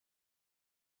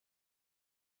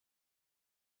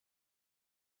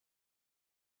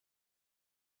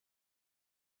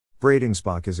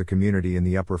Breitengüßbach is a community in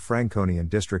the Upper Franconian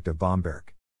district of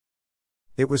Bamberg.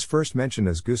 It was first mentioned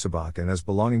as Gusibach and as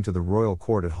belonging to the royal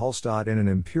court at Hallstatt in an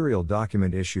imperial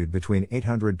document issued between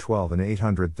 812 and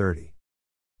 830.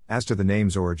 As to the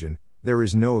name's origin, there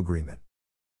is no agreement.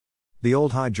 The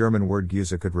Old High German word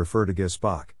guza could refer to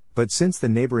Gießbach, but since the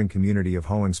neighbouring community of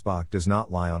Hohengüßbach does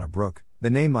not lie on a brook, the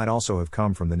name might also have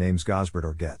come from the names Gosbert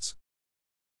or Götz.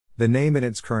 The name in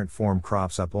its current form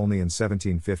crops up only in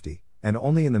 1750, and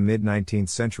only in the mid-19th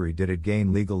century did it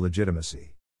gain legal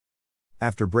legitimacy.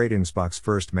 After Breitengüßbach's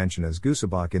first mention as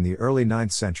Gusibach in the early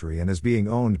 9th century and as being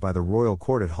owned by the royal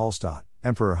court at Hallstatt,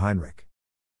 Emperor Heinrich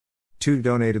II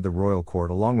donated the royal court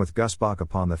along with Gusibach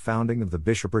upon the founding of the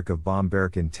bishopric of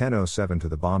Bamberg in 1007 to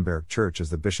the Bamberg church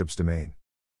as the bishop's domain.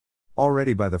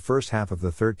 Already by the first half of the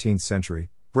 13th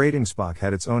century, Breitengüßbach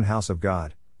had its own house of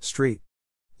God, St.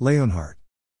 Leonhard.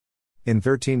 In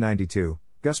 1392,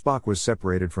 Gusibach was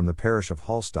separated from the parish of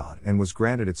Hallstatt and was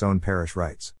granted its own parish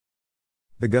rights.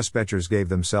 The Gosbeters gave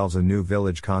themselves a new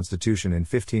village constitution in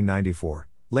 1594,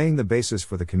 laying the basis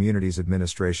for the community's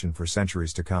administration for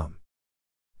centuries to come.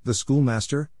 The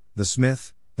schoolmaster, the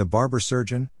smith, the barber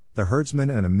surgeon, the herdsman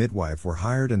and a midwife were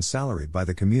hired and salaried by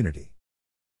the community.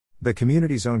 The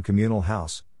community's own communal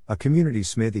house, a community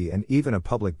smithy and even a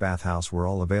public bathhouse were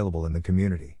all available in the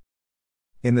community.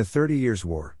 In the 30 Years'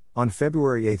 War, on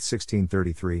February 8,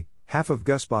 1633, half of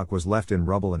Gusibach was left in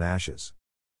rubble and ashes.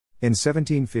 In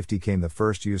 1750 came the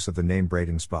first use of the name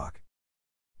Breitengüßbach.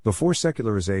 Before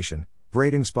secularization,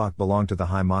 Breitengüßbach belonged to the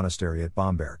High Monastery at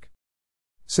Bamberg.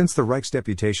 Since the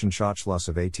Reichsdeputation Schatzschluss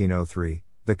of 1803,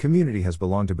 the community has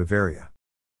belonged to Bavaria.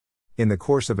 In the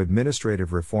course of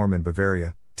administrative reform in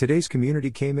Bavaria, today's community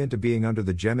came into being under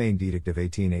the Gemeinde Edict of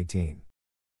 1818.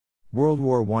 World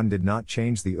War I did not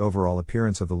change the overall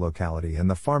appearance of the locality and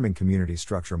the farming community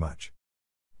structure much.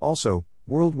 Also,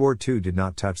 World War II did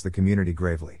not touch the community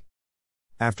gravely.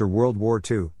 After World War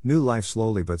II, new life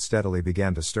slowly but steadily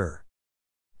began to stir.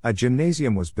 A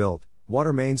gymnasium was built,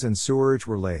 water mains and sewerage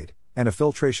were laid, and a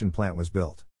filtration plant was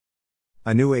built.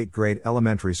 A new 8th-grade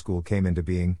elementary school came into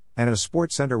being, and a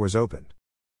sports center was opened.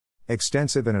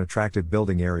 Extensive and attractive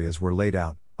building areas were laid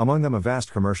out, among them a vast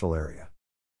commercial area.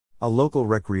 A local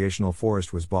recreational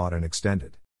forest was bought and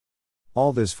extended.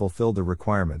 All this fulfilled the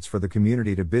requirements for the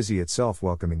community to busy itself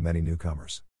welcoming many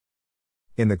newcomers.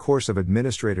 In the course of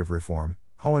administrative reform,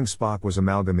 Hohengüßbach was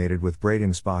amalgamated with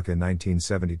Breitengüßbach in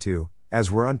 1972, as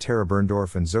were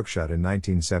Unterberndorf and Zuckstadt in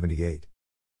 1978.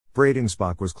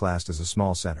 Breitengüßbach was classed as a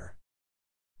small center.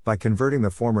 By converting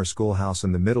the former schoolhouse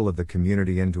in the middle of the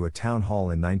community into a town hall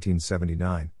in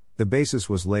 1979, the basis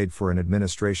was laid for an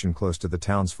administration close to the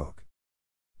townsfolk.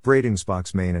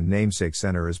 Breitengüßbach's main and namesake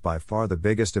center is by far the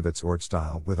biggest of its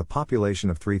Ortsteil with a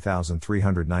population of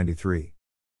 3,393.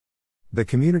 The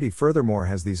community furthermore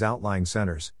has these outlying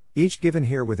centers, each given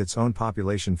here with its own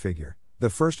population figure.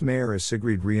 The first mayor is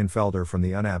Sigrid Reinfelder from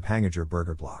the Unabhängiger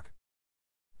Bürgerblock.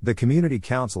 The community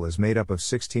council is made up of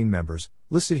 16 members,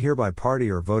 listed here by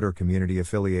party or voter community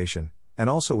affiliation,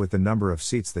 and also with the number of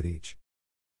seats that each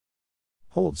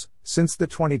holds. Since the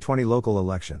 2020 local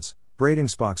elections,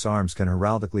 Breitengüßbach's arms can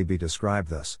heraldically be described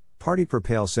thus: party per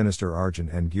pale sinister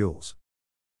argent and gules.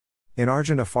 In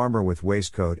argent a farmer with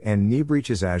waistcoat and knee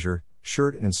breeches azure,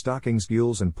 shirt and stockings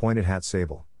gules and pointed hat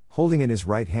sable, holding in his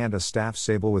right hand a staff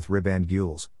sable with riband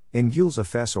gules, in gules a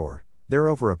fess or,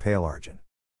 thereover a pale argent.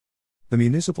 The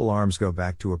municipal arms go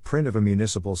back to a print of a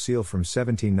municipal seal from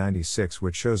 1796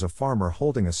 which shows a farmer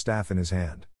holding a staff in his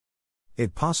hand.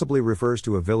 It possibly refers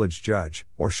to a village judge,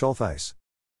 or Schultheiss.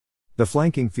 The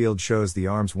flanking field shows the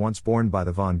arms once borne by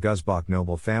the von Gusibach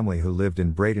noble family who lived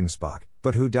in Breitengüßbach,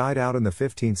 but who died out in the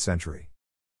 15th century.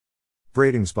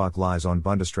 Breitengüßbach lies on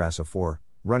Bundesstrasse 4,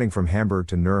 running from Hamburg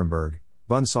to Nuremberg,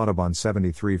 Bundesautobahn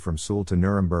 73 from Suhl to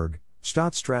Nuremberg,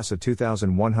 Staatsstrasse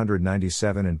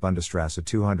 2197 and Bundesstrasse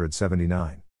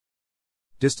 279.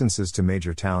 Distances to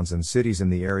major towns and cities in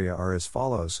the area are as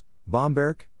follows: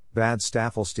 Bamberg, Bad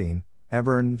Staffelstein,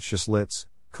 Ebern, Schlitz,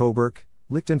 Coburg,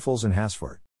 Lichtenfels and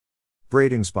Haßfurt.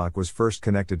 Breitengüßbach was first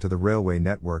connected to the railway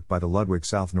network by the Ludwig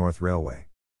South-North Railway.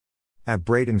 At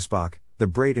Breitengüßbach, the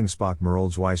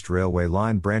Breitengüßbach-Merolzweist railway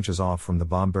line branches off from the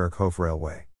Bamberg-Hof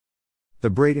railway. The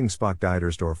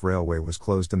Breitengüßbach-Dietersdorf railway was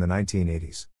closed in the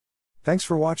 1980s. Thanks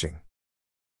for watching.